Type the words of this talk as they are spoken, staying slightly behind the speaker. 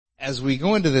As we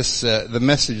go into this, the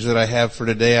message that I have for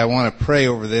today, I want to pray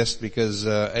over this because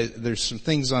there's some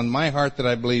things on my heart that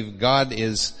I believe God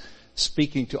is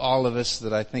speaking to all of us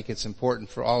that I think it's important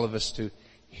for all of us to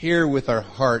hear with our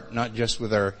heart, not just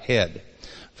with our head.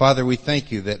 Father, we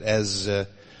thank you that as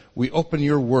we open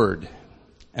your word,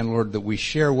 and Lord, that we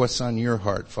share what's on your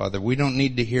heart, Father. We don't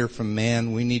need to hear from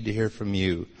man, we need to hear from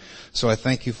you. So I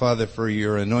thank you, Father, for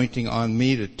your anointing on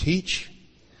me to teach,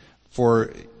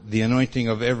 for the anointing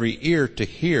of every ear to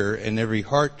hear and every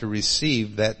heart to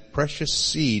receive that precious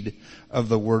seed of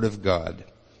the Word of God.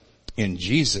 In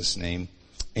Jesus' name,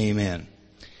 amen.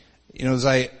 You know,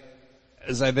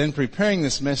 as I've been preparing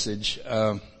this message,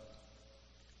 I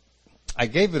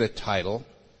gave it a title,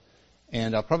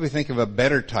 and I'll probably think of a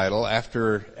better title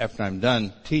after I'm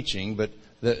done teaching, but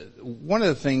one of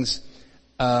the things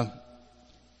that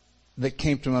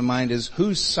came to my mind is,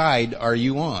 whose side are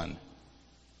you on?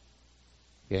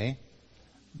 Okay.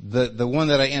 The one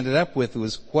that I ended up with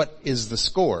was, what is the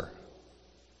score?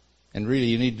 And really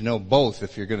you need to know both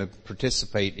if you're going to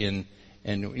participate in,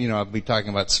 and you know, I'll be talking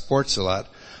about sports a lot,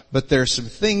 but there are some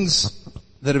things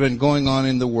that have been going on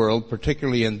in the world,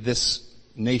 particularly in this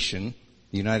nation,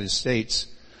 the United States,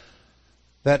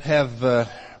 that have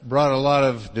brought a lot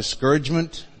of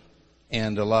discouragement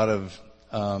and a lot of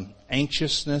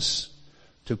anxiousness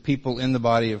to people in the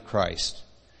body of Christ.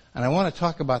 And I want to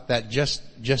talk about that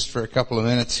just for a couple of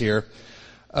minutes here,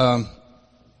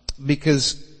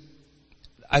 because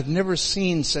I've never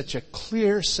seen such a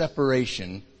clear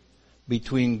separation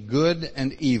between good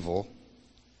and evil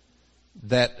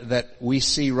that we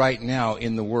see right now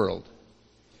in the world.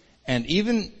 And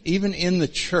even in the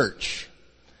church,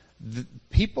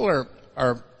 people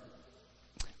are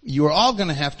you're all going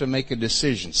to have to make a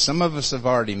decision. Some of us have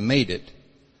already made it,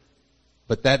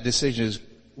 but that decision is,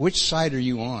 which side are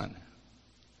you on?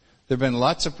 There have been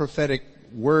lots of prophetic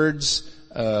words.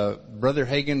 Brother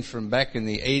Hagin from back in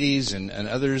the 80s and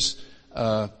others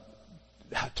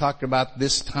talked about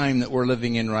this time that we're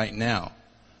living in right now,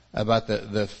 about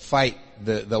the fight,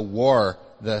 the war,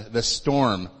 the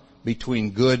storm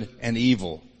between good and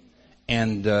evil.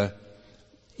 And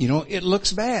you know, it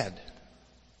looks bad.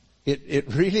 It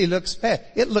really looks bad.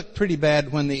 It looked pretty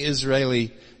bad when the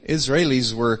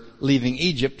Israelis were leaving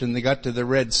Egypt and they got to the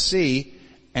Red Sea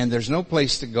and there's no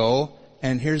place to go,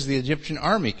 and here's the Egyptian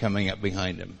army coming up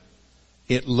behind them.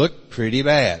 It looked pretty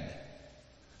bad.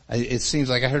 It seems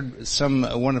like I heard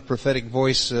one prophetic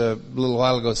voice a little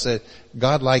while ago said,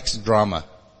 God likes drama.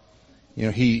 You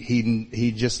know,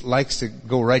 he just likes to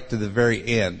go right to the very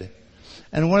end.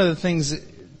 And one of the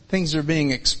things are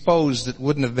being exposed that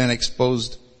wouldn't have been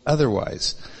exposed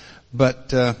otherwise.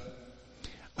 But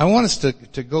I want us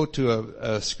to go to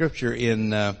a scripture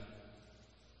in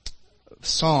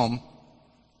Psalm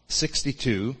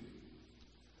 62.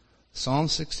 Psalm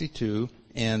 62,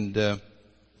 and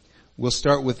we'll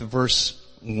start with verse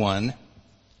 1.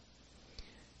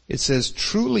 It says,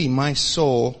 truly my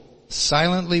soul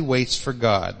silently waits for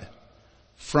God.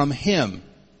 From Him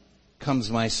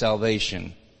comes my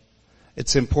salvation.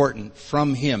 It's important.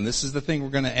 From Him. This is the thing we're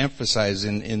going to emphasize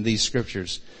in these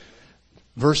scriptures.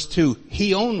 Verse 2,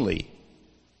 He only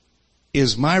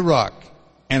is my rock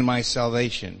and my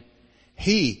salvation.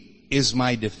 He is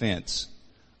my defense.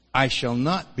 I shall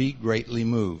not be greatly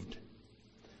moved.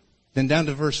 Then down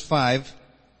to verse 5,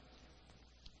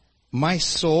 my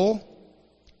soul,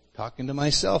 talking to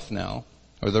myself now,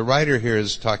 or the writer here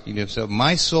is talking to himself,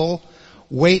 my soul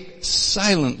wait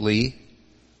silently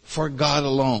for God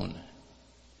alone.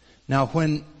 Now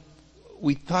when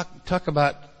we talk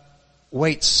about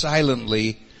wait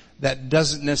silently, that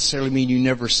doesn't necessarily mean you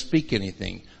never speak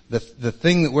anything. The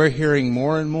thing that we're hearing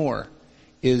more and more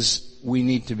is we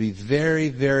need to be very,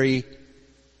 very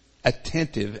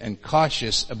attentive and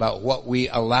cautious about what we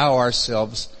allow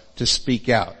ourselves to speak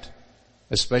out,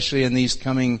 especially in these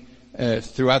coming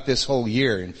throughout this whole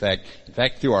year. In fact,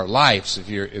 through our lives. If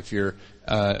you're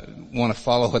want to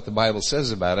follow what the Bible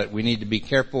says about it, we need to be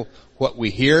careful what we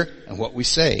hear and what we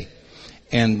say.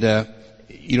 And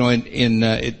you know,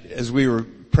 as we were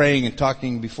praying and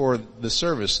talking before the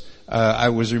service, I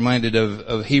was reminded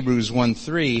of Hebrews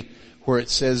 1:3, where it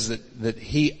says that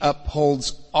He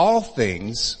upholds all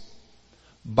things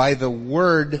by the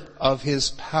word of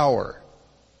His power.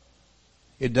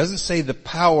 It doesn't say the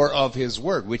power of His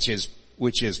word, which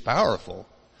is powerful.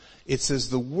 It says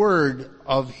the word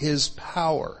of His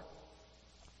power.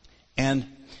 And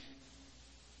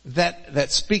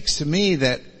that speaks to me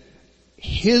that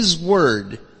His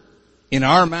word in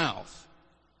our mouth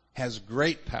has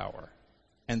great power.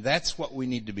 And that's what we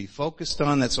need to be focused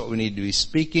on. That's what we need to be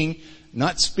speaking.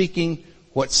 Not speaking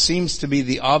what seems to be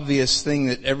the obvious thing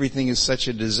that everything is such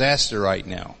a disaster right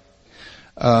now.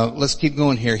 Let's keep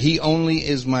going here. He only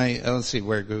is my, let's see,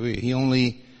 where go we? He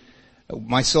only,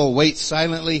 my soul waits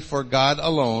silently for God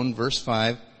alone, verse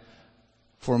 5,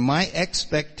 for my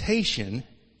expectation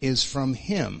is from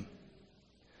Him.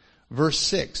 Verse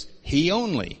 6, He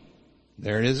only,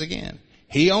 there it is again,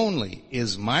 He only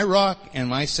is my rock and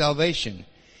my salvation.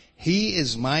 He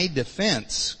is my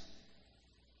defense.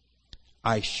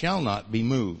 I shall not be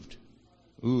moved.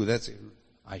 Ooh, that's it.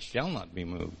 I shall not be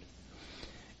moved.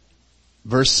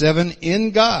 Verse 7,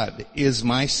 in God is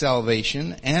my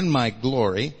salvation and my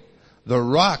glory. The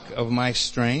rock of my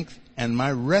strength and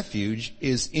my refuge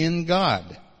is in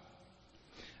God.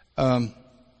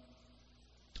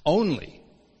 Only.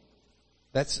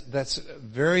 That's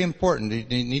very important.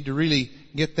 You need to really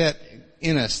get that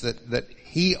in us, that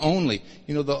He only.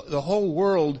 You know, the whole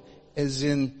world is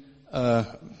in,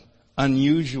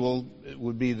 unusual,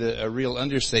 would be a real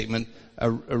understatement,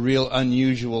 a real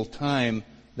unusual time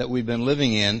that we've been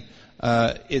living in.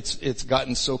 It's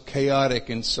gotten so chaotic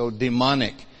and so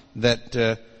demonic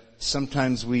that,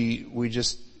 sometimes we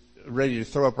just ready to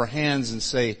throw up our hands and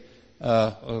say,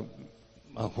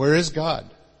 where is God?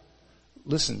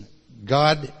 Listen,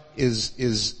 God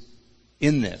is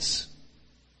in this.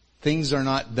 Things are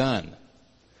not done.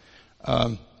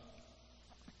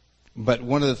 But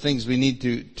one of the things we need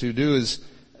to do is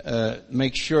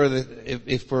make sure that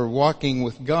if we're walking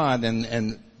with God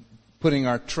and putting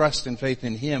our trust and faith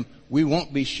in Him, we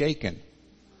won't be shaken.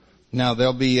 Now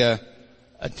there'll be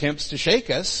attempts to shake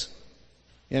us.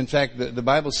 In fact, the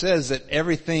Bible says that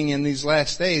everything in these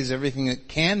last days, everything that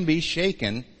can be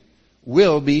shaken,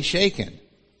 will be shaken.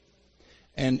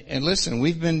 And listen,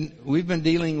 we've been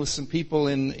dealing with some people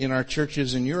in our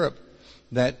churches in Europe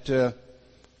that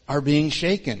are being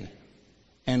shaken.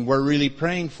 And we're really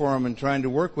praying for them and trying to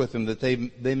work with them that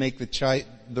they make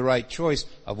the right choice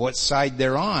of what side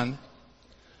they're on.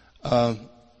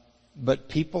 But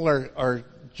people are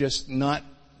just not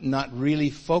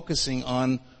really focusing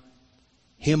on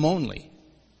Him only.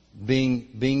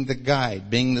 Being the guide,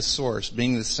 being the source,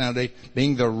 being the foundation,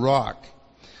 being the rock.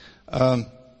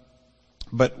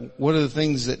 But one of the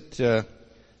things that,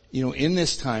 in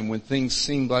this time when things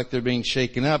seem like they're being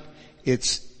shaken up,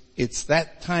 it's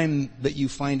that time that you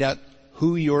find out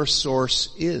who your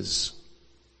source is.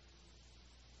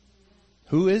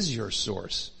 Who is your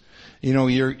source?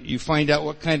 You find out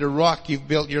what kind of rock you've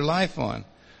built your life on.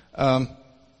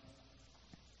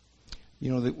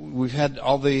 We've had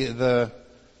all the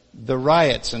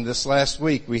riots, and this last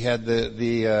week we had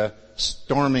the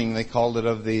storming, they called it,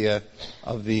 of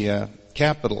the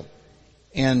Capitol.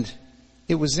 And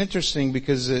it was interesting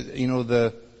because,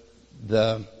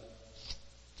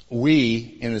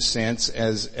 we, in a sense,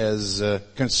 as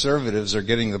conservatives are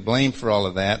getting the blame for all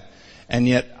of that. And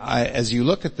yet, as you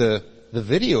look at the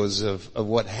videos of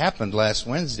what happened last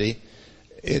Wednesday,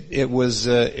 it was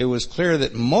clear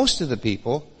that most of the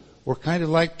people were kind of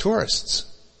like tourists.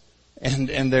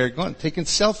 And they're taking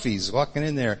selfies, walking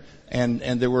in there.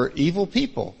 And there were evil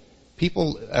people.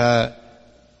 People,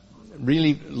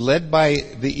 really led by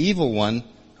the evil one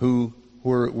who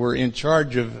were in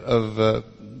charge of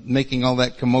making all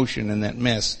that commotion and that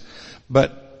mess.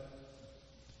 But,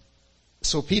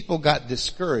 so people got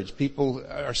discouraged. People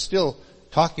are still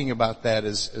talking about that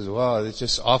as well. It's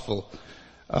just awful.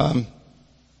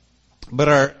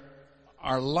 But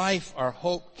our life, our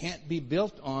hope can't be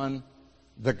built on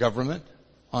the government,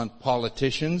 on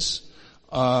politicians.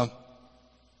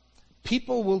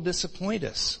 People will disappoint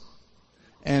us.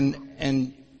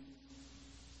 And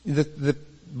the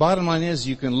bottom line is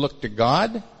you can look to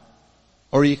God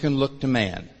or you can look to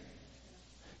man.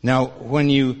 Now, when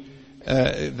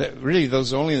really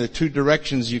those are only the two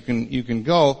directions you can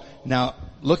go. Now,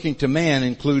 looking to man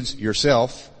includes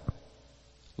yourself.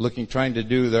 Trying to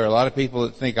do, there are a lot of people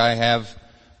that think I have,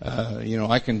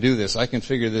 I can do this, I can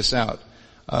figure this out.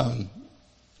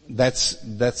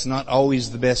 That's not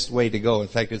always the best way to go. In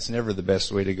fact, it's never the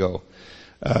best way to go.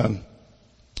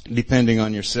 Depending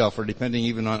on yourself or depending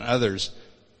even on others.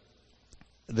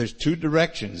 There's two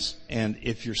directions, and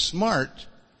if you're smart,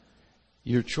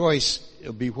 your choice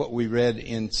will be what we read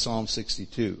in Psalm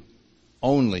 62.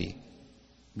 Only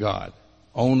God.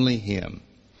 Only Him.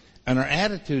 And our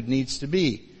attitude needs to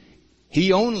be,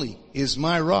 He only is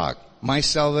my rock, my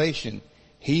salvation.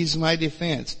 He's my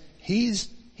defense. He's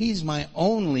my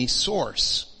only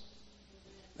source.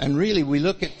 And really, we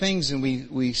look at things and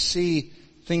we see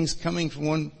things coming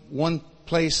from one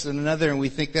place and another, and we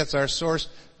think that's our source.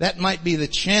 That might be the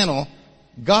channel.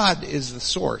 God is the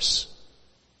source.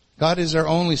 God is our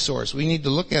only source. We need to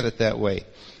look at it that way.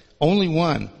 Only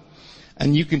one.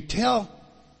 And you can tell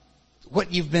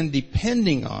what you've been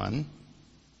depending on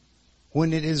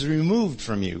when it is removed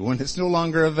from you, when it's no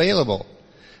longer available.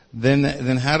 Then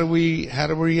how do we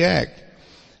react?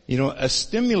 You know, a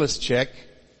stimulus check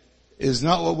is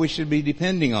not what we should be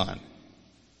depending on.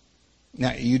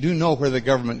 Now, you do know where the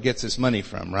government gets its money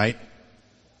from, right?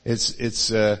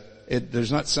 There's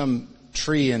not some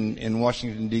tree in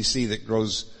Washington D.C. that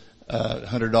grows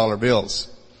 $100 bills.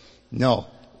 No.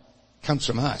 Comes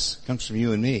from us. Comes from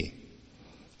you and me.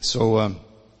 So,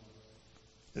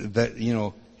 that, you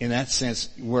know, in that sense,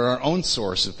 we're our own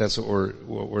source if that's what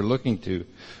we're looking to.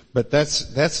 But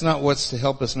that's not what's to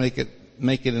help us make it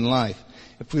in life.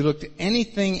 If we look to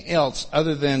anything else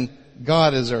other than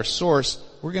God as our source,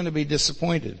 we're going to be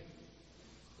disappointed.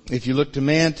 If you look to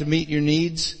man to meet your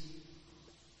needs,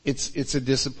 it's a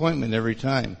disappointment every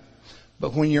time.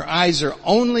 But when your eyes are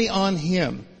only on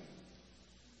Him,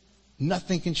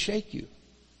 nothing can shake you.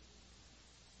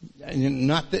 And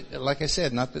not that, like I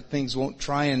said, not that things won't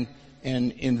try and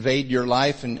invade your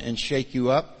life and shake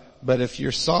you up, but if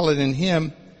you're solid in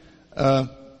Him,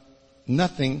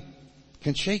 nothing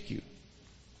can shake you.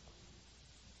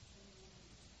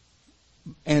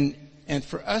 And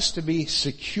for us to be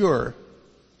secure,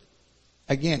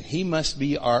 again, He must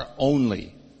be our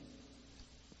only.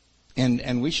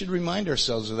 And we should remind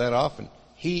ourselves of that often.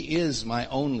 He is my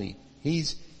only.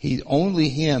 Only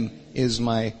Him is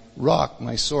my rock,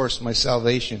 my source, my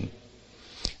salvation.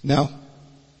 Now,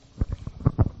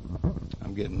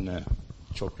 I'm getting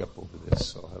choked up over this,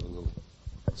 so I'll have a little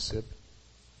sip.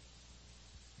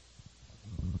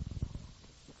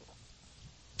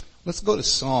 Let's go to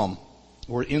Psalm.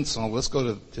 We're in Psalm. Let's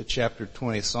go to chapter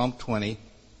 20, Psalm 20,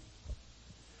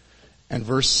 and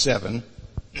verse 7.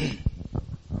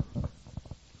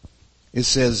 It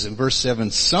says in verse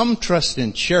 7, some trust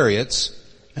in chariots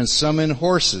and some in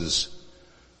horses,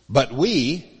 but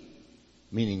we,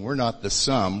 meaning we're not the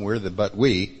some, we're the but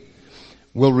we,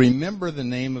 will remember the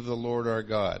name of the Lord our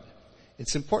God.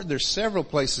 It's important. There's several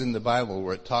places in the Bible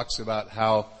where it talks about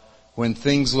how when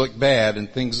things look bad and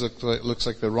things looks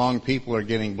like the wrong people are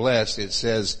getting blessed, it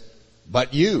says,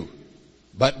 but you,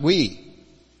 but we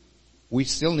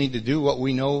still need to do what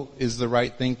we know is the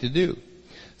right thing to do.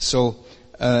 So,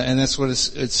 and that's what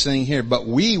it's saying here. But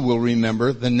we will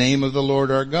remember the name of the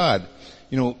Lord our God.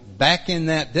 You know, back in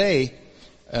that day,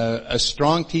 a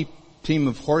strong team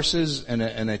of horses and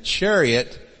a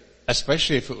chariot,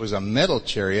 especially if it was a metal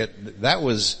chariot, that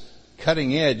was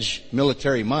cutting edge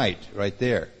military might right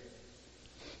there.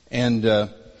 And,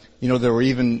 you know, there were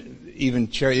even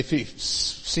chariot, if you've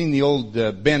seen the old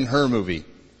Ben-Hur movie,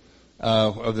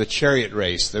 of the chariot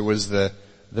race, there was the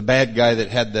bad guy that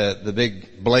had the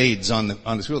big blades on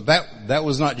his wheel. That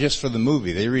was not just for the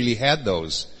movie. They really had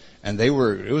those. And it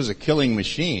was a killing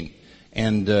machine.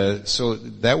 And, so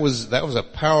that was a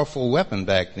powerful weapon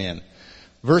back then.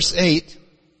 Verse 8,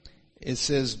 it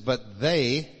says, but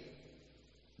they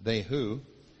who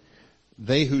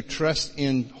trust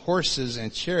in horses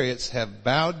and chariots have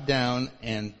bowed down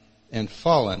and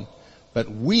fallen, but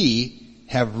we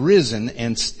have risen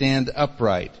and stand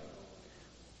upright.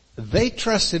 They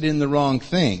trusted in the wrong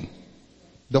thing,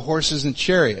 the horses and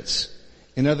chariots.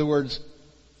 In other words,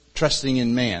 trusting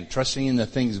in man, trusting in the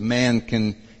things man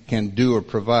can do or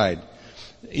provide.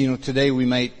 You know, today we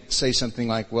might say something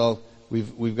like, well,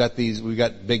 we've got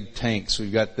big tanks,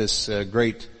 we've got this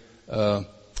great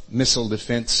missile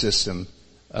defense system.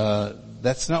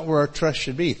 That's not where our trust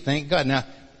should be. Thank God. Now,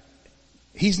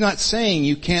 He's not saying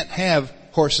you can't have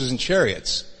horses and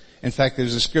chariots. In fact,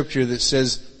 there's a scripture that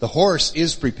says the horse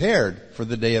is prepared for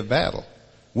the day of battle.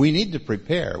 We need to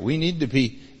prepare. We need to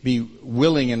be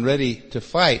willing and ready to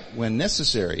fight when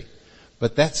necessary.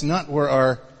 But that's not where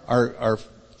our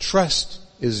trust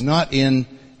is, not in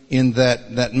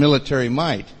that military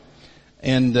might.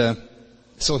 And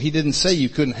so He didn't say you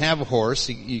couldn't have a horse,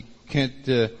 you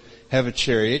can't have a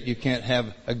chariot, you can't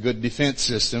have a good defense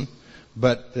system.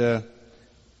 But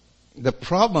the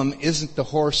problem isn't the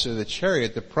horse or the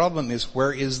chariot. The problem is,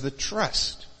 where is the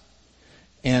trust?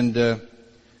 And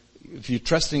if you're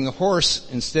trusting the horse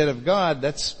instead of God,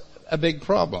 that's a big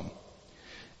problem.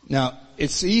 Now,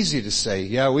 it's easy to say,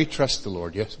 yeah, we trust the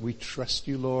Lord. Yes, we trust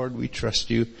you, Lord. We trust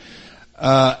you.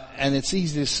 And it's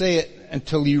easy to say it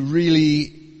until you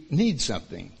really need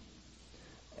something.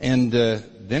 And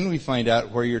then we find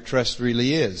out where your trust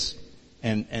really is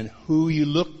and who you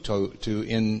look to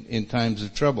in times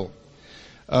of trouble.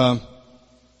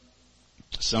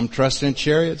 Some trust in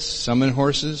chariots, some in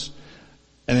horses,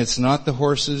 and it's not the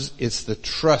horses, it's the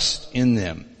trust in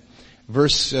them.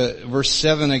 Verse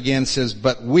 7 again says,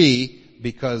 but we,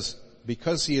 because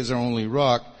He is our only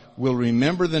rock, will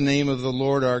remember the name of the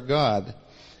Lord our God.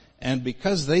 And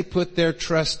because they put their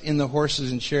trust in the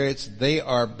horses and chariots, they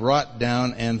are brought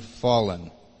down and fallen.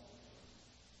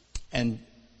 And,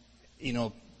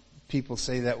 people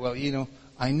say that, well,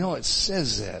 I know it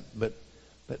says that, but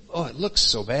oh, it looks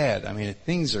so bad. I mean,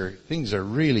 things are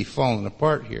really falling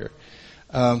apart here.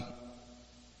 Don't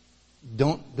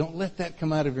let that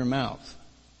come out of your mouth.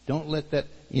 Don't let that,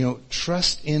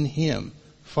 trust in Him.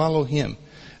 Follow Him.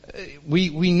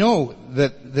 We know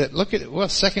that look at,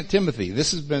 2 Timothy.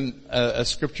 This has been a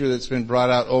scripture that's been brought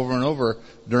out over and over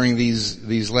during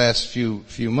these last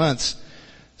few months.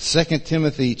 2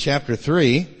 Timothy chapter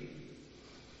 3,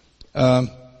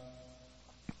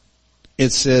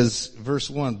 it says, verse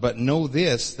 1, but know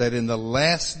this, that in the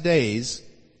last days,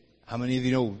 how many of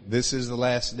you know this is the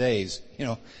last days?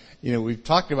 We've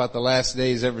talked about the last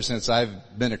days ever since I've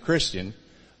been a Christian,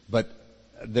 but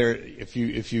if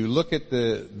you look at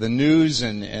the news,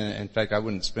 and in fact I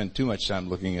wouldn't spend too much time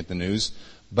looking at the news,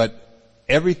 but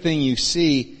everything you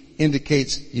see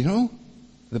indicates,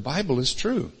 the Bible is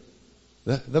true.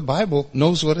 The Bible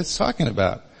knows what it's talking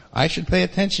about. I should pay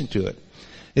attention to it.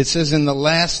 It says in the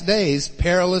last days,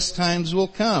 perilous times will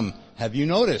come. Have you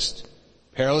noticed?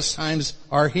 Perilous times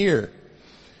are here.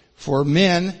 For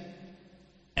men,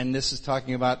 and this is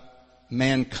talking about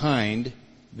mankind,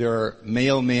 there are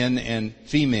male men and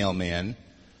female men,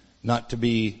 not to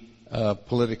be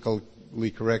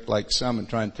politically correct like some and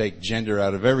try and take gender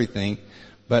out of everything,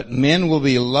 but men will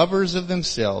be lovers of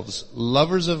themselves,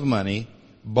 lovers of money,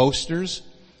 boasters,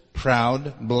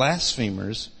 proud,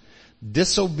 blasphemers,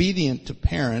 disobedient to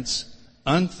parents,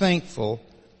 unthankful,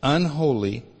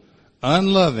 unholy,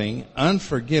 unloving,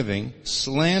 unforgiving,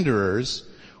 slanderers,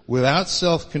 without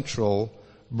self-control,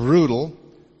 brutal,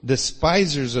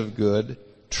 despisers of good,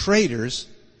 traitors,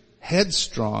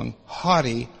 headstrong,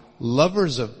 haughty,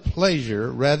 lovers of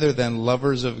pleasure rather than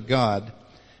lovers of God,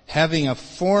 having a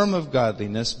form of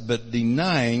godliness but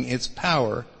denying its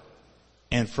power,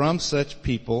 and from such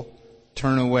people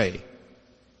turn away.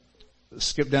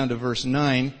 Skip down to verse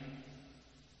 9.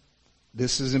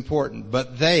 This is important.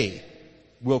 But they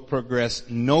will progress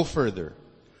no further,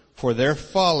 for their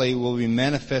folly will be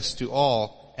manifest to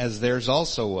all, as theirs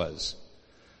also was.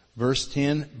 Verse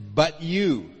 10, but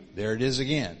you, there it is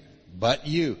again, but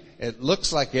you. It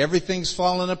looks like everything's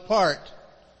fallen apart,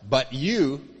 but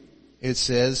you, it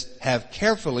says, have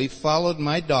carefully followed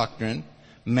my doctrine,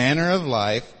 manner of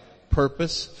life,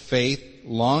 purpose, faith,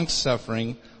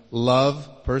 long-suffering,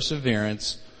 love,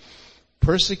 perseverance,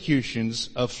 persecutions,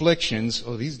 afflictions.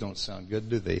 Oh, these don't sound good,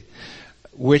 do they?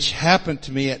 Which happened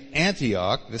to me at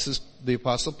Antioch. This is the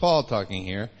Apostle Paul talking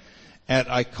here. At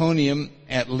Iconium,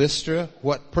 at Lystra,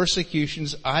 what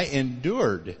persecutions I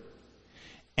endured.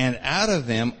 And out of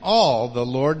them all the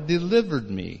Lord delivered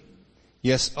me.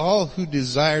 Yes, all who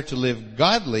desire to live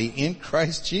godly in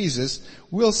Christ Jesus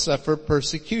will suffer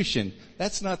persecution.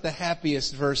 That's not the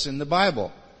happiest verse in the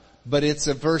Bible, but it's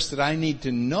a verse that I need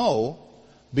to know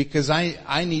because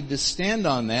I need to stand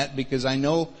on that because I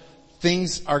know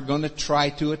things are going to try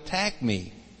to attack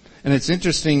me. And it's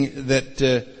interesting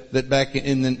that back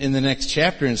in the next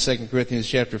chapter in 2 Corinthians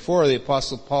chapter 4, the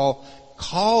Apostle Paul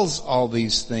calls all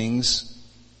these things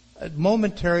a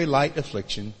momentary light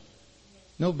affliction.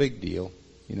 No big deal,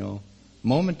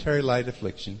 momentary light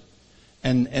affliction.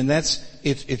 And that's,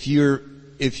 if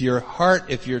your heart,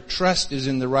 if your trust is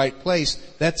in the right place,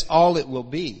 that's all it will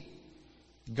be.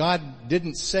 God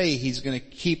didn't say He's going to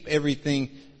keep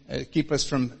us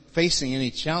from facing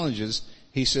any challenges.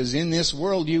 He says, in this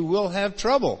world you will have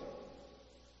trouble,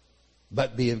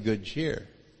 but be of good cheer,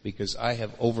 because I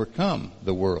have overcome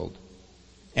the world.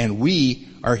 And we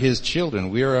are His children.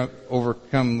 We are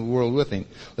overcome the world with Him.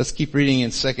 Let's keep reading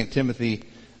in 2 Timothy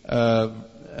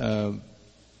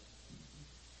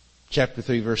chapter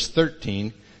 3 verse 13.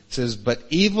 It says, but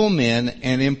evil men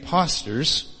and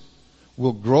impostors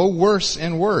will grow worse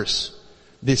and worse,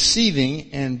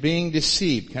 deceiving and being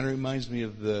deceived. Kind of reminds me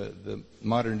of the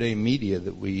modern day media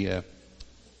that we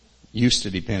used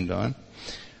to depend on.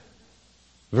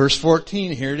 Verse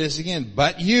 14, here it is again.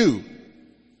 But you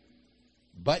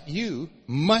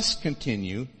must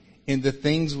continue in the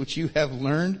things which you have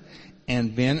learned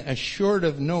and been assured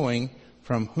of knowing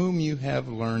from whom you have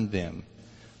learned them.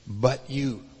 But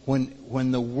you,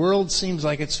 when the world seems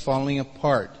like it's falling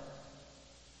apart,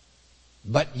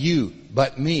 but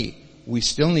me, we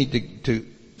still need to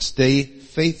stay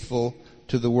faithful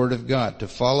to the Word of God, to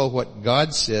follow what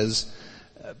God says,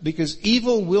 because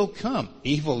evil will come.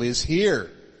 Evil is here.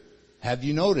 Have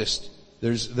you noticed?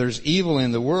 There's evil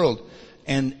in the world,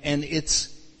 and it's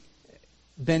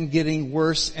been getting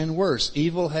worse and worse.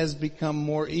 Evil has become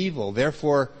more evil.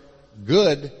 Therefore,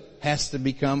 good has to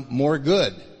become more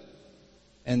good.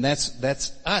 And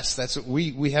that's us. That's what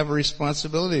we have a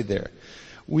responsibility there.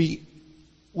 We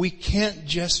can't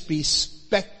just be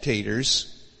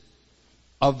spectators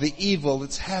of the evil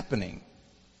that's happening.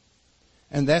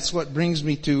 And that's what brings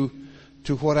me to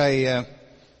what I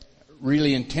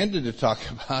really intended to talk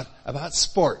about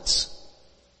sports.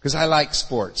 Because I like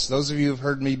sports. Those of you who have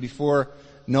heard me before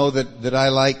know that I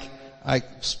like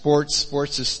sports.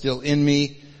 Sports is still in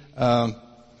me.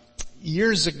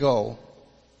 Years ago,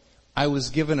 I was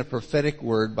given a prophetic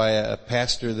word by a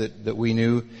pastor that we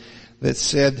knew that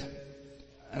said,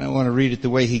 and I want to read it the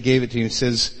way he gave it to me. It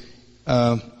says,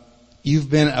 you've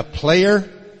been a player,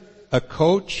 a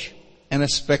coach, and a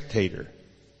spectator.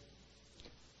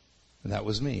 And that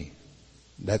was me.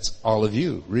 That's all of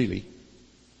you, really.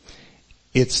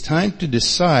 It's time to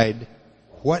decide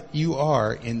what you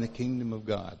are in the kingdom of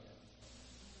God.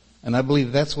 And I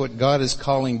believe that's what God is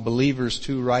calling believers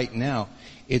to right now.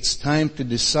 It's time to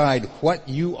decide what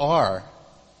you are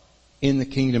in the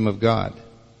kingdom of God.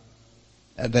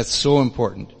 That's so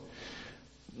important.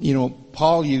 You know,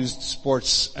 Paul used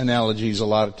sports analogies a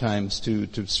lot of times to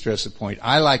stress a point.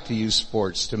 I like to use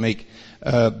sports to make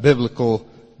biblical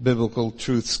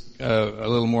truths a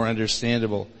little more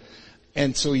understandable.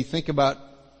 And so you think about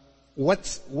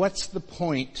what's the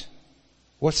point?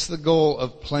 What's the goal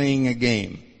of playing a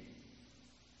game?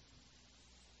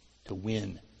 To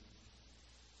win.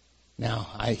 Now,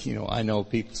 I know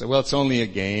people say, well, it's only a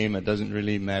game, it doesn't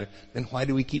really matter. Then why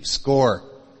do we keep score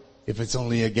if it's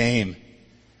only a game?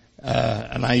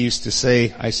 And I used to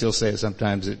say, I still say it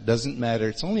sometimes, it doesn't matter,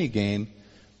 it's only a game.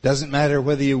 Doesn't matter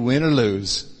whether you win or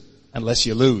lose, unless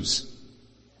you lose.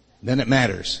 Then it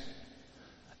matters.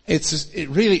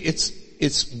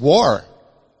 It's war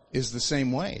is the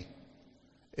same way.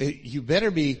 You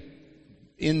better be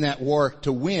in that war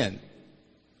to win.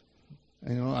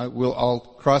 I'll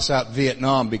cross out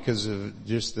Vietnam because of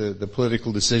just the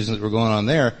political decisions that were going on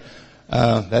there.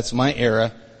 That's my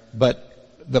era.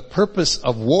 But the purpose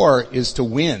of war is to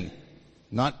win,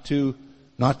 not to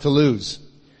lose.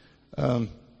 I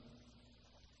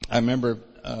remember,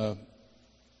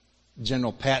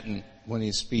 General Patton, when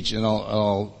his speech, and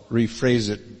I'll rephrase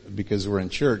it because we're in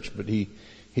church, but he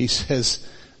says,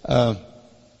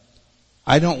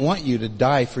 I don't want you to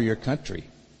die for your country.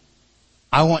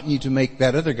 I want you to make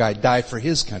that other guy die for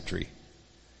his country.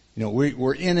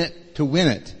 We're in it to win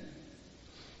it.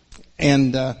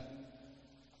 And,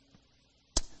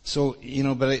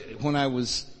 when I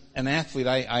was an athlete,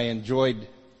 I enjoyed,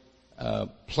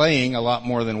 playing a lot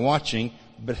more than watching.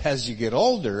 But as you get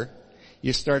older,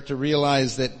 you start to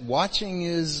realize that watching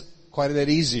is quite a bit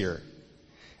easier.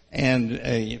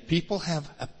 And, people have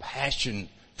a passion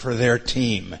for their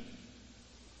team.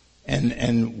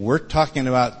 And we're talking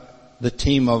about the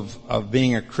team of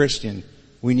being a Christian.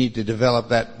 We need to develop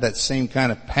that same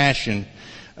kind of passion.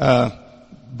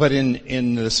 But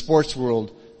in the sports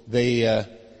world, they,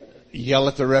 yell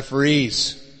at the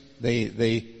referees.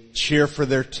 They cheer for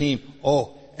their team.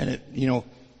 Oh, and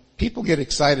people get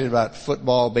excited about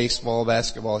football, baseball,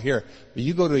 basketball here. But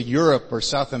you go to Europe or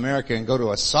South America and go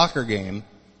to a soccer game,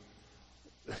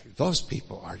 those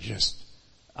people are just,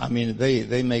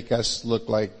 they make us look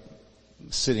like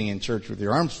sitting in church with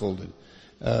your arms folded,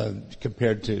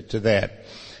 compared to that.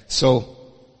 So,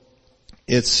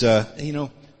 it's,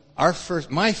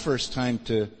 my first time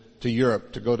to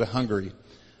Europe, to go to Hungary,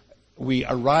 we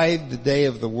arrived the day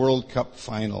of the World Cup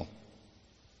final.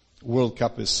 World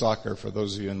Cup is soccer for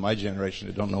those of you in my generation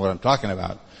who don't know what I'm talking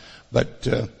about. But,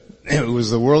 it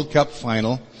was the World Cup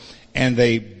final, and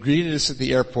they greeted us at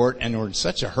the airport and were in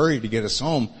such a hurry to get us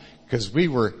home because we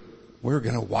were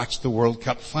going to watch the World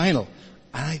Cup final.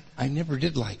 I never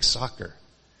did like soccer.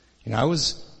 I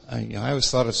always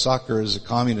thought of soccer as a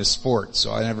communist sport,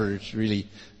 so I never really,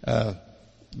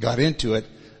 got into it.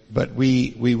 But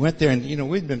we went there and,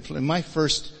 we'd been, my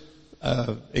first,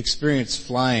 experience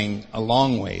flying a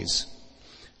long ways.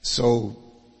 So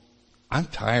I'm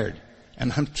tired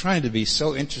and I'm trying to be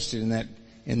so interested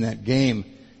in that game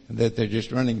that they're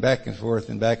just running back and forth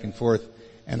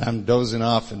and I'm dozing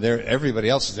off and everybody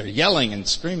else is there yelling and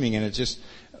screaming and it's just,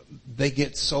 they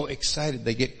get so excited.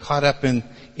 They get caught up in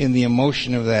the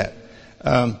emotion of that.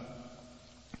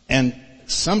 And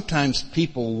sometimes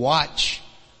people watch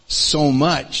so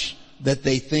much that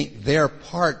they think they're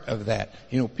part of that.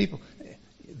 People,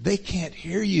 they can't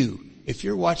hear you. If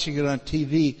you're watching it on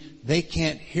TV, they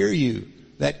can't hear you.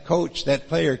 That coach, that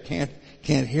player can't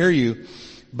hear you.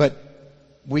 But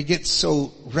we get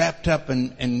so wrapped up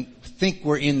and think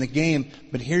we're in the game.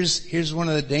 But here's one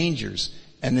of the dangers.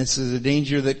 And this is a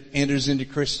danger that enters into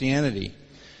Christianity.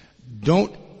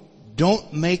 Don't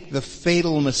don't make the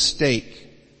fatal mistake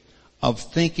of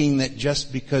thinking that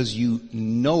just because you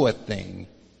know a thing,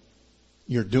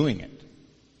 you're doing it.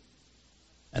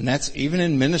 And that's, even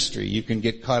in ministry, you can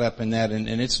get caught up in that, and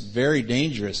it's very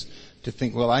dangerous to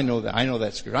think, well, I know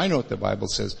that scripture, I know what the Bible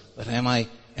says, but am I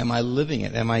living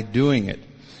it? Am I doing it?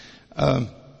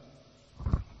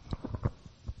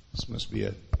 This must be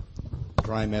a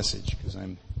dry message, because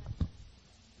I'm...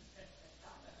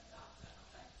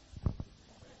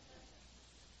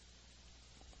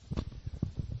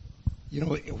 You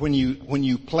know, when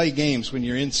you play games, when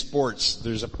you're in sports,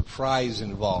 there's a prize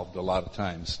involved a lot of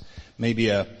times. Maybe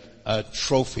a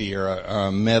trophy or a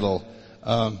medal,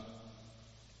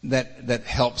 that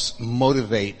helps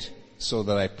motivate so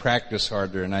that I practice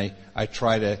harder and I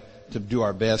try to do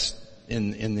our best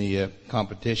in the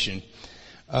competition.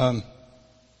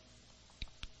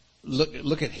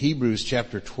 Look at Hebrews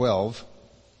chapter 12.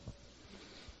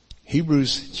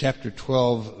 Hebrews chapter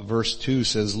 12 verse 2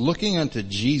 says, looking unto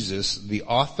Jesus, the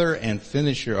author and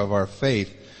finisher of our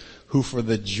faith, who for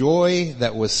the joy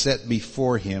that was set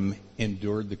before him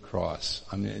endured the cross.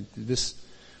 I mean, this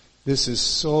is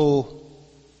so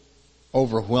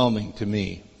overwhelming to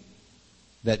me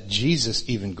that Jesus,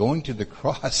 even going to the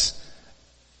cross,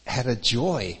 had a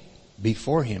joy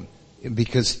before him,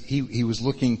 because he was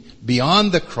looking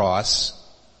beyond the cross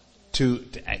to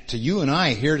you and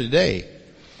I here today.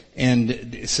 And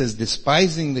it says,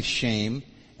 despising the shame,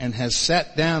 and has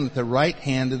sat down at the right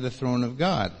hand of the throne of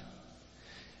God.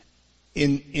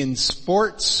 In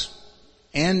sports,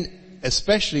 and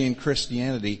especially in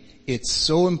Christianity, it's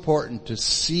so important to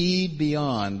see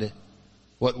beyond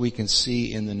what we can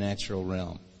see in the natural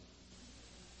realm.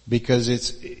 Because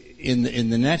it's in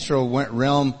the natural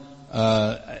realm,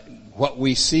 what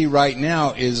we see right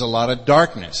now is a lot of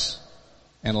darkness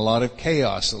and a lot of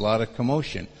chaos, a lot of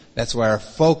commotion. That's why our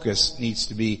focus needs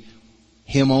to be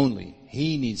him only.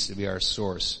 He needs to be our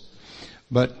source.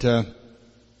 But the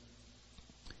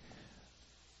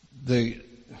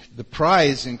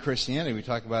prize in Christianity, we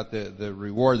talk about the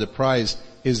reward, the prize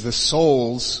is the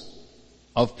souls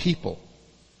of people.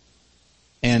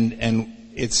 And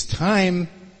it's time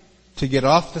to get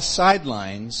off the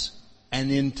sidelines and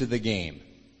into the game.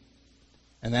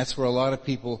 And that's where a lot of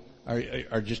people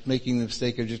are just making the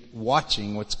mistake of just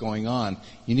watching what's going on.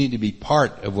 You need to be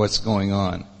part of what's going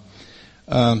on.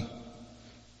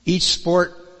 Each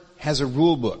sport has a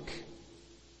rule book.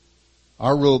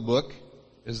 Our rule book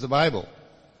is the Bible.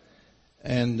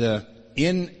 And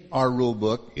in our rule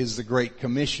book is the Great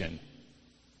Commission,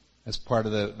 as part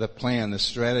of the plan, the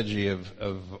strategy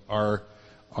of our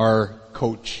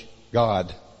coach,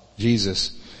 God,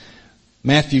 Jesus.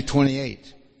 Matthew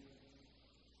 28,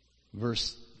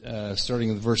 starting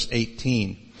with verse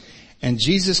 18. And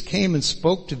Jesus came and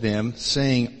spoke to them,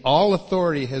 saying, all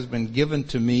authority has been given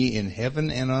to me in heaven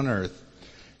and on earth.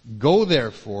 Go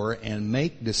therefore and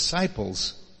make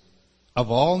disciples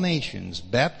of all nations,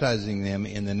 baptizing them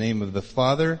in the name of the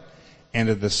Father and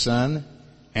of the Son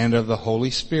and of the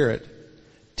Holy Spirit,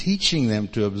 teaching them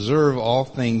to observe all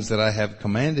things that I have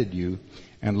commanded you.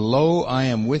 And lo, I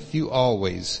am with you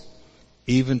always,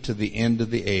 even to the end of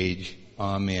the age.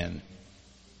 Amen.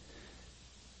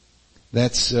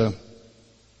 That's one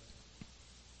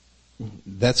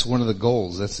of the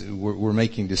goals. We're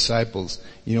making disciples.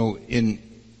 You know,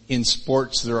 in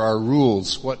sports there are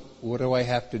rules. What do I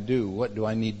have to do? What do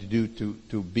I need to do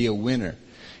to be a winner?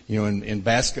 You know, in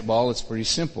basketball it's pretty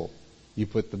simple. You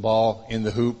put the ball in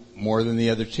the hoop more than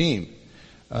the other team.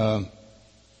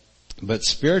 But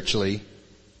spiritually,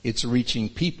 it's reaching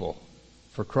people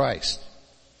for Christ.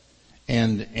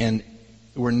 And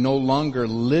we're no longer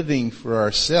living for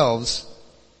ourselves.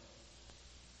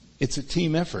 It's a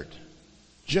team effort,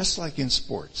 just like in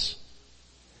sports.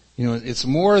 You know, it's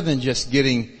more than just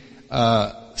getting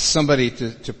somebody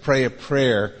to pray a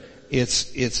prayer.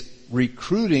 It's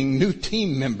recruiting new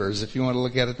team members, if you want to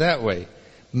look at it that way.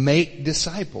 Make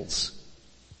disciples.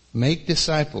 Make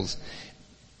disciples.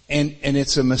 And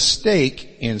it's a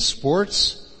mistake in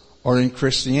sports or in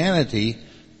Christianity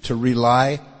to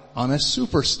rely on a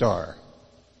superstar.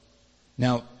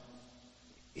 Now,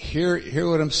 hear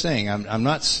what I'm saying. I'm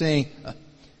not saying,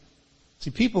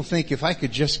 see, people think if I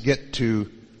could just get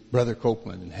to Brother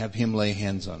Copeland and have him lay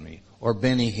hands on me, or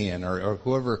Benny Hinn, or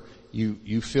whoever,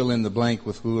 you fill in the blank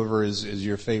with whoever is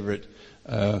your favorite,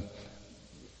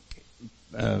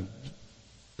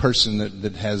 person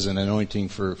that has an anointing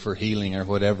for healing or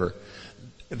whatever.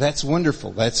 That's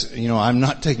wonderful. I'm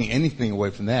not taking anything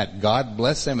away from that. God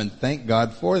bless them and thank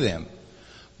God for them.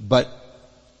 But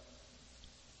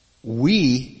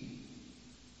we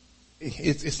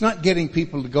it's not getting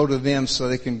people to go to them so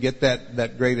they can get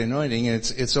that great anointing,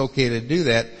 and it's okay to do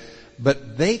that,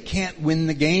 but they can't win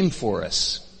the game for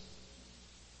us.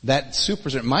 That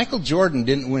superstar, Michael Jordan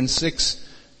didn't win 6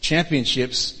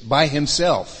 championships by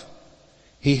himself.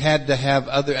 He had to have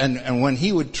other, and when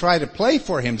he would try to play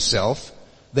for himself,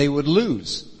 they would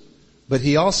lose. But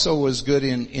he also was good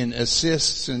in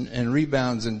assists and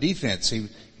rebounds and defense.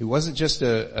 He wasn't just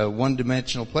a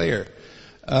one-dimensional player.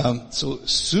 So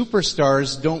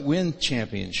superstars don't win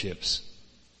championships.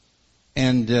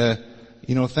 And,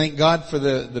 thank God for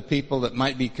the people that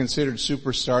might be considered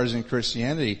superstars in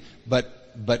Christianity,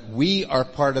 but we are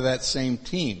part of that same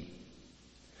team.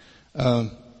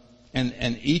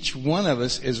 And each one of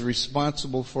us is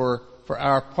responsible for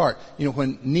our part.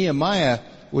 When Nehemiah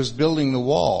was building the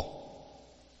wall,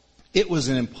 it was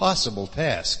an impossible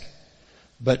task.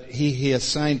 But he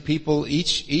assigned people,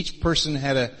 each person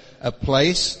had a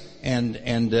place, and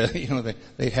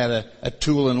they had a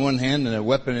tool in one hand and a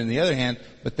weapon in the other hand,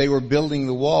 but they were building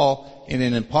the wall in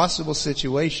an impossible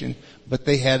situation, but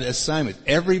they had assignments.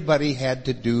 Everybody had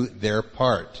to do their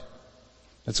part.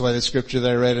 That's why the scripture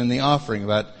that I read in the offering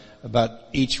about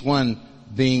each one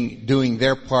doing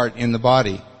their part in the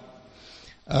body.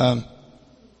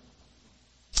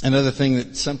 Another thing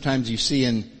that sometimes you see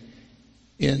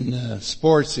in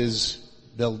sports is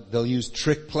they'll use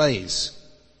trick plays.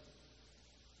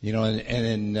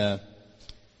 And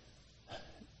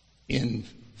in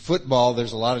football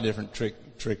there's a lot of different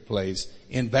trick plays.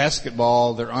 In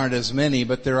basketball there aren't as many,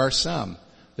 but there are some.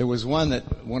 There was one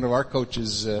that one of our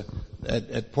coaches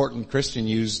at Portland Christian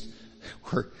used,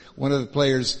 where one of the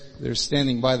players, they're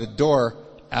standing by the door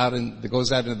that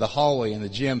goes out into the hallway in the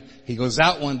gym. He goes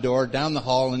out one door, down the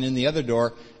hall, and in the other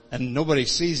door, and nobody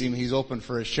sees him. He's open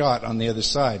for a shot on the other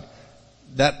side.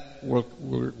 That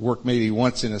work maybe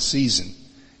once in a season.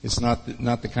 It's not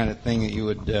the kind of thing that you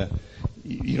would,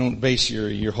 you don't base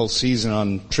your whole season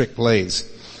on trick plays.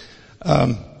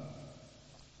 But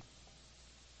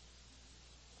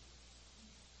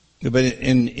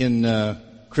in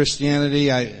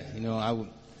Christianity, I'm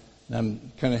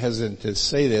kind of hesitant to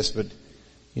say this, but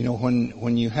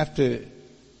when you have to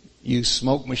use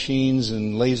smoke machines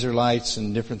and laser lights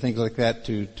and different things like that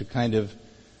to kind of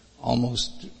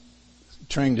almost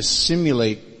trying to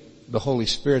simulate the Holy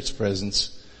Spirit's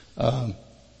presence, the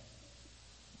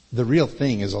real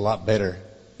thing is a lot better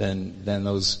than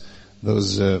those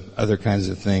other kinds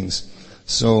of things.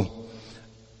 So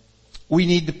we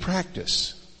need to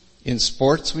practice. In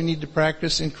sports, we need to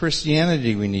practice. In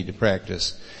Christianity, we need to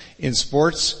practice. In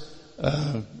sports,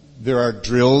 there are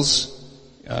drills,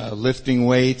 lifting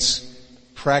weights,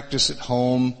 practice at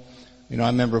home. I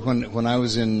remember when I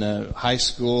was in high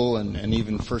school and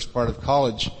even first part of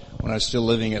college, when I was still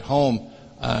living at home,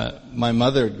 my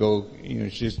mother would go,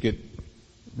 she'd just get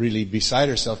really beside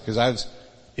herself because I was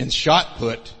in shot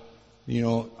put.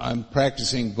 I'm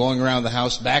practicing going around the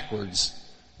house backwards,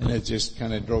 and it just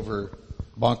kind of drove her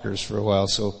bonkers for a while.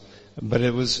 So, but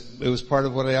it was part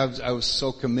of what I was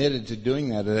so committed to doing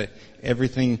that.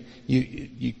 Everything,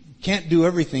 you can't do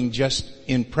everything just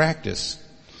in practice.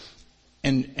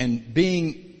 And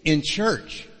being in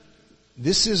church,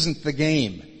 this isn't the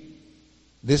game.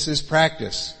 This is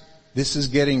practice. This is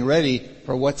getting ready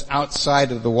for what's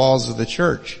outside of the walls of the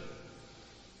church.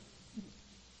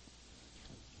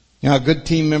 Now, a good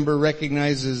team member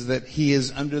recognizes that he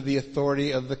is under the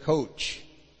authority of the coach.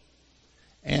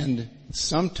 And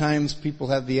sometimes people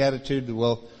have the attitude,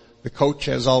 well, the coach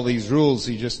has all these rules,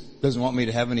 he just doesn't want me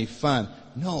to have any fun.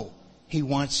 No, he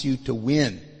wants you to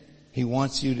win. He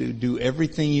wants you to do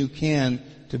everything you can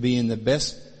to be in the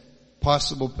best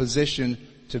possible position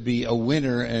to be a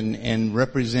winner and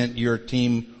represent your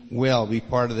team well, be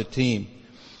part of the team.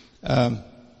 The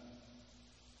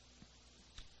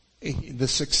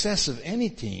success of any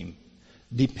team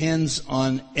depends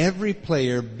on every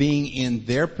player being in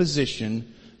their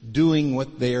position, doing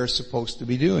what they are supposed to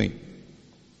be doing.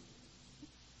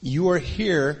 You are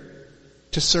here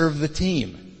to serve the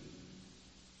team.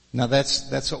 Now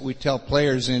that's what we tell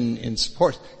players in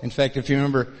sports. In fact, if you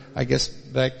remember, I guess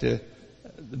back to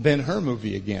the Ben-Hur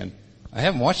movie again. I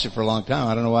haven't watched it for a long time.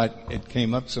 I don't know why it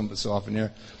came up so often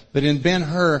here. But in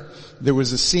Ben-Hur, there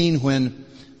was a scene when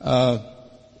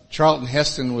Charlton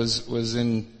Heston was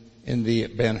in the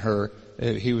Ben-Hur.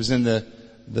 He was in the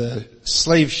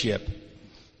slave ship,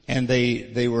 and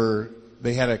they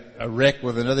had a wreck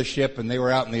with another ship, and they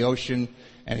were out in the ocean,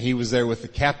 and he was there with the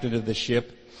captain of the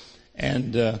ship,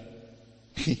 and the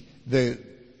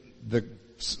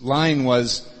line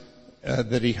was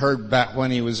that he heard back when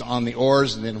he was on the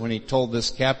oars, and then when he told this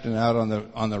captain out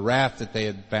on the raft that they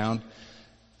had found,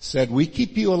 said, we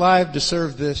keep you alive to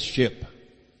serve this ship.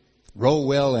 Row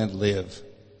well and live.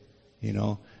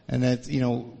 And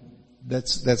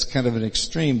that's kind of an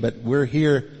extreme, but we're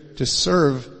here to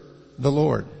serve the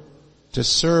Lord, to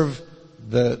serve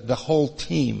the whole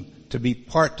team, to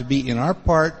be in our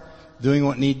part, doing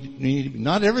what need.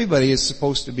 Not everybody is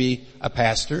supposed to be a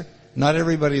pastor. Not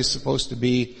everybody is supposed to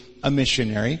be a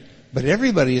missionary, but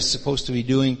everybody is supposed to be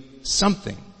doing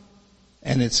something.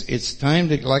 And it's time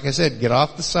to, like I said, get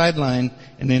off the sideline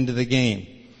and into the game.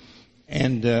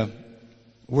 And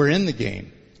we're in the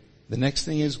game. The next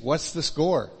thing is, what's the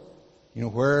score?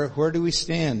 Where do we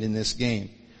stand in this game?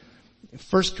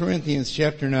 1 Corinthians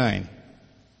chapter 9.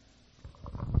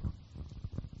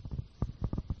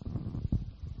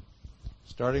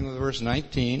 Starting with verse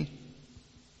 19.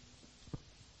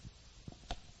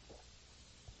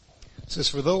 It says,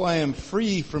 for though I am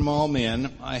free from all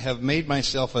men, I have made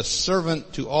myself a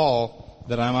servant to all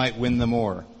that I might win the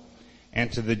more.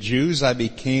 And to the Jews I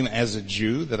became as a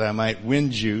Jew, that I might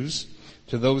win Jews.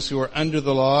 To those who are under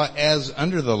the law, as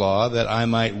under the law, that I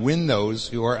might win those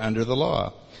who are under the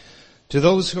law. To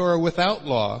those who are without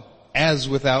law, as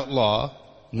without law,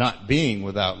 not being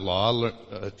without law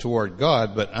toward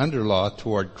God, but under law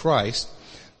toward Christ,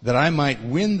 that I might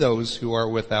win those who are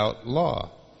without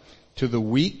law. To the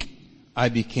weak I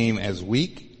became as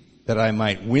weak, that I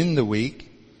might win the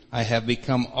weak. I have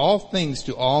become all things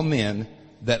to all men,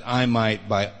 that I might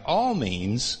by all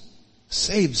means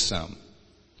save some.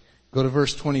 Go to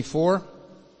verse 24.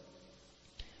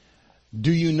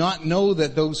 Do you not know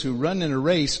that those who run in a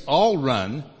race all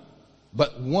run,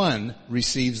 but one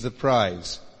receives the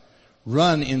prize?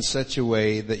 Run in such a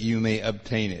way that you may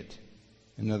obtain it.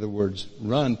 In other words,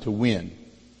 run to win.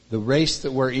 The race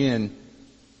that we're in,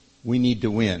 we need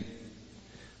to win.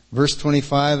 Verse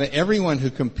 25, everyone who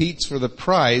competes for the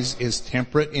prize is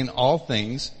temperate in all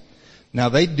things. Now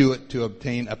they do it to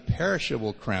obtain a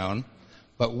perishable crown,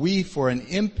 but we for an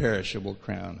imperishable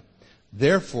crown.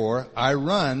 Therefore I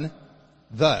run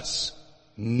thus,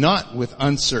 not with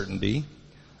uncertainty.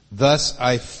 Thus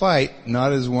I fight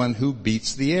not as one who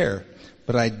beats the air,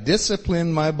 but I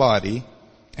discipline my body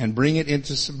and bring it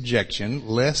into subjection,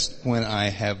 lest when I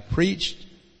have preached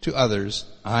to others,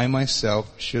 I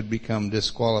myself should become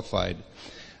disqualified.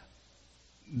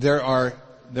 There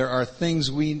are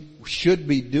things we should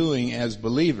be doing as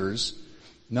believers,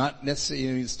 not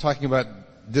necessarily, it's talking about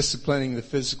disciplining the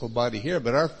physical body here,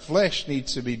 but our flesh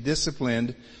needs to be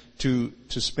disciplined to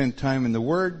spend time in the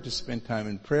Word, to spend time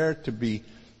in prayer, to be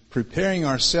preparing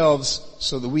ourselves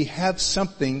so that we have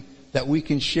something that we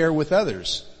can share with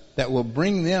others that will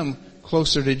bring them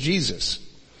closer to Jesus.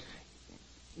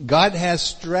 God has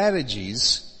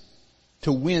strategies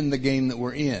to win the game that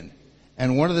we're in.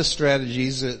 And one of the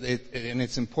strategies, and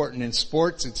it's important in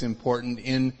sports, it's important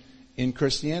in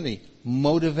Christianity,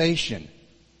 motivation.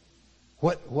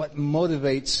 What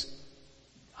motivates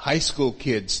high school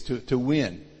kids to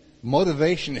win?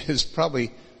 Motivation is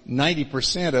probably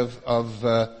 90%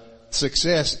 of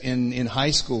success in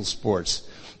high school sports.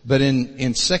 But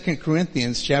in 2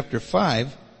 Corinthians chapter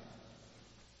 5,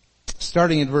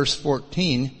 starting in verse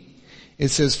 14, it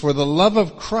says, for the love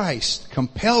of Christ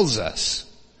compels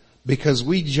us, because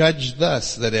we judge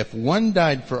thus, that if one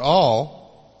died for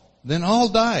all, then all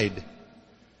died.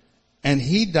 And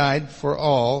he died for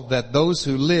all, that those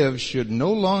who live should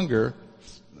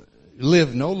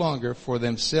live no longer for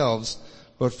themselves,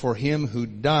 but for him who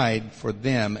died for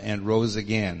them and rose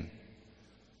again.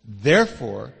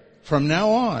 Therefore, from now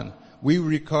on, we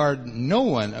regard no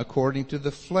one according to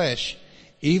the flesh,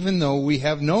 even though we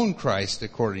have known Christ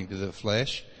according to the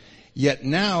flesh. Yet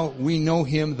now we know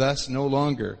him thus no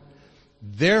longer.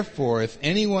 Therefore, if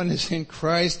anyone is in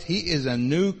Christ, he is a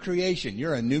new creation.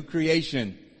 You're a new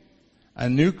creation. A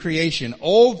new creation.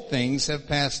 Old things have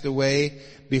passed away.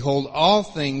 Behold, all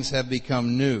things have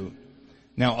become new.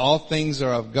 Now all things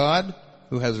are of God,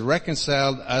 who has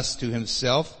reconciled us to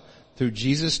himself through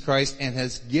Jesus Christ, and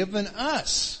has given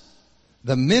us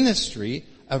the ministry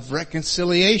of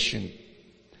reconciliation.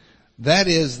 That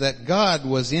is, that God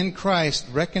was in Christ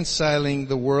reconciling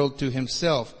the world to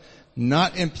himself,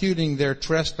 not imputing their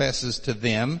trespasses to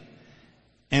them,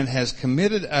 and has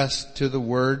committed us to the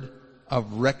word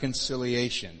of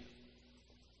reconciliation.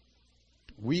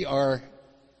 We are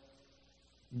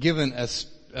given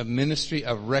a ministry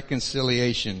of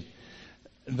reconciliation.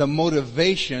 The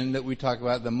motivation that we talk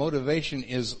about, the motivation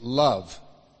is love.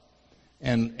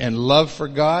 And love for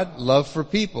God, love for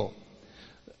people.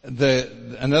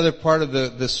 Another part of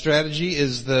the strategy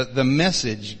is the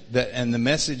message, and the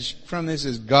message from this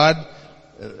is God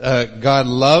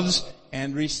loves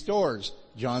and restores.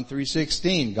 John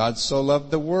 3:16, God so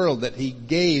loved the world that He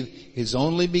gave His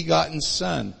only begotten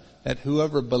Son, that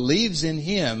whoever believes in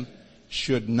Him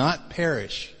should not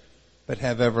perish, but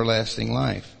have everlasting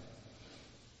life.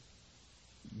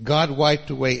 God wiped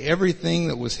away everything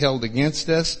that was held against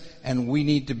us, and we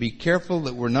need to be careful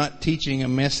that we're not teaching a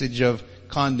message of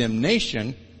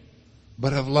condemnation,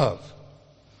 but of love.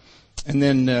 And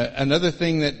then another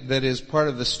thing that is part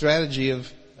of the strategy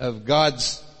of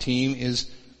God's team is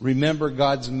remember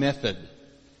God's method.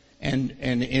 And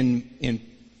in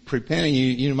preparing,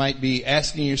 you might be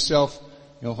asking yourself,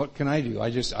 what can I do?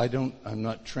 I'm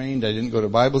not trained. I didn't go to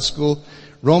Bible school.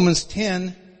 Romans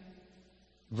 10,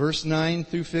 verse 9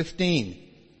 through 15.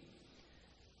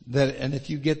 And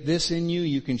if you get this in you,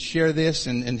 you can share this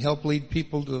and help lead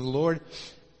people to the Lord.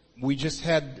 We just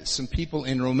had some people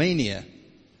in Romania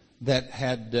that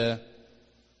had,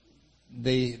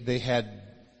 they had,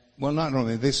 well, not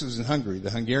Romania, this was in Hungary, the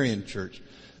Hungarian church.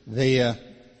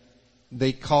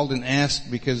 They called and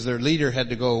asked because their leader had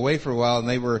to go away for a while, and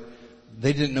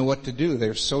they didn't know what to do.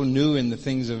 They're so new in the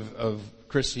things of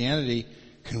Christianity.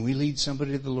 Can we lead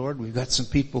somebody to the Lord? We've got some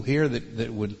people here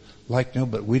that would like to know,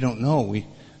 but we don't know.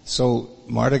 So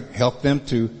Marta helped them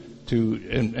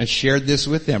and shared this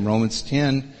with them. Romans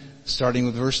 10, starting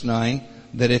with verse 9,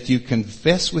 that if you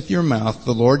confess with your mouth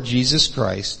the Lord Jesus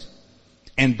Christ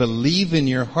and believe in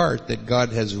your heart that God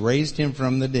has raised Him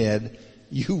from the dead,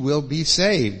 you will be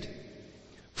saved.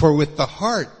 For with the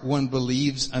heart one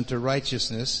believes unto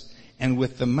righteousness, and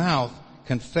with the mouth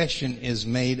confession is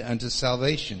made unto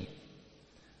salvation.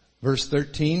 Verse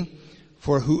 13,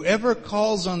 for whoever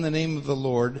calls on the name of the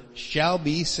Lord shall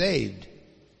be saved.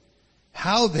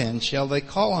 How then shall they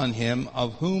call on Him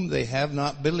of whom they have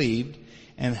not believed?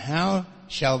 And how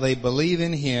shall they believe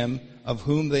in Him of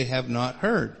whom they have not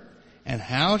heard? And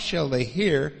how shall they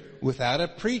hear without a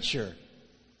preacher?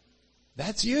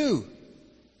 That's you.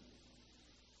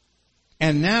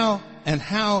 And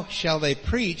how shall they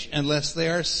preach unless they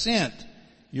are sent?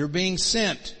 You're being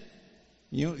sent.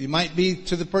 You might be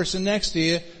to the person next to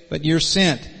you, but you're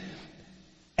sent.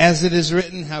 As it is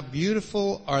written, how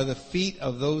beautiful are the feet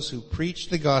of those who preach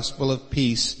the gospel of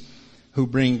peace, who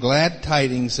bring glad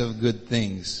tidings of good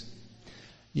things.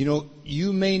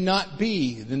 You may not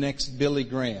be the next Billy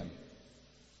Graham,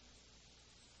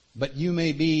 but you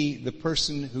may be the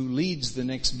person who leads the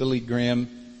next Billy Graham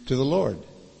to the Lord.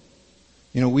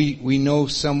 We know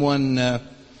someone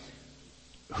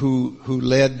who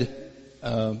led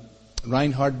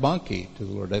Reinhard Bonnke to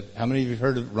the Lord. How many of you have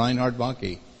heard of Reinhard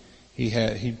Bonnke?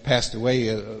 He passed away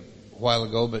a while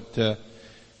ago, but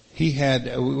we had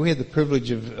the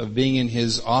privilege of being in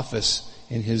his office,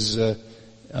 in his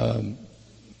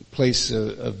place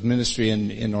of ministry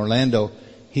in Orlando.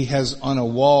 He has on a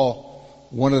wall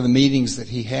one of the meetings that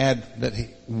he had, that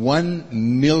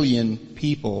 1 million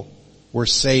people were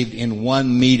saved in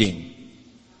one meeting.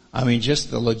 I mean,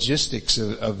 just the logistics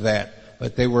of that.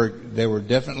 But they were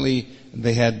definitely,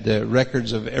 they had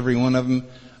records of every one of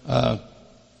them.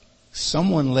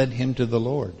 Someone led him to the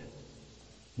Lord.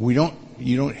 You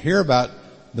don't hear about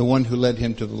the one who led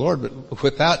him to the Lord, but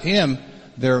without him,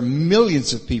 there are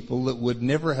millions of people that would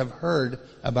never have heard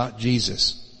about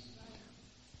Jesus.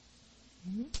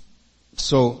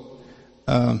 So,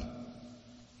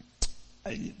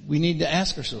 we need to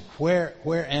ask ourselves, where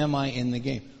am I in the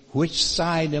game? Which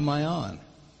side am I on?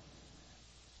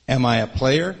 Am I a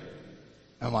player?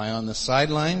 Am I on the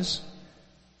sidelines?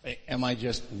 Am I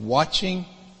just watching?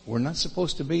 We're not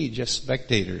supposed to be just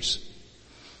spectators.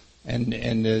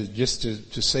 And just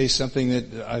to say something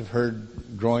that I've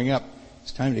heard growing up,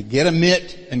 it's time to get a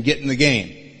mitt and get in the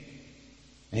game.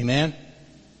 Amen?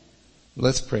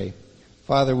 Let's pray.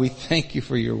 Father, we thank you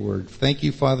for your word. Thank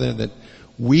you, Father, that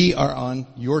we are on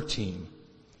your team.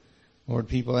 Lord,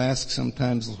 people ask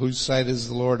sometimes, whose side is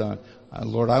the Lord on?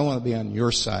 Lord, I want to be on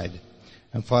your side.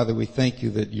 And Father, we thank you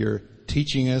that you're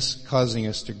teaching us, causing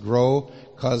us to grow,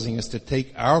 causing us to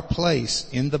take our place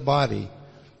in the body,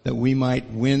 that we might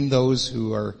win those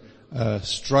who are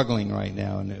struggling right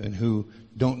now and who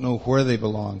don't know where they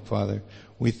belong, Father.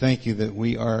 We thank you that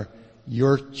we are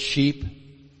your sheep.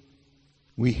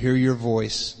 We hear your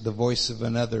voice, the voice of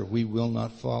another we will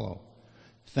not follow.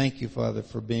 Thank you, Father,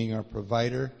 for being our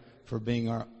provider, for being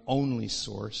our only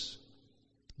source.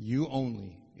 You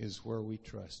only is where we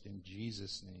trust. In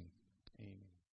Jesus' name, amen.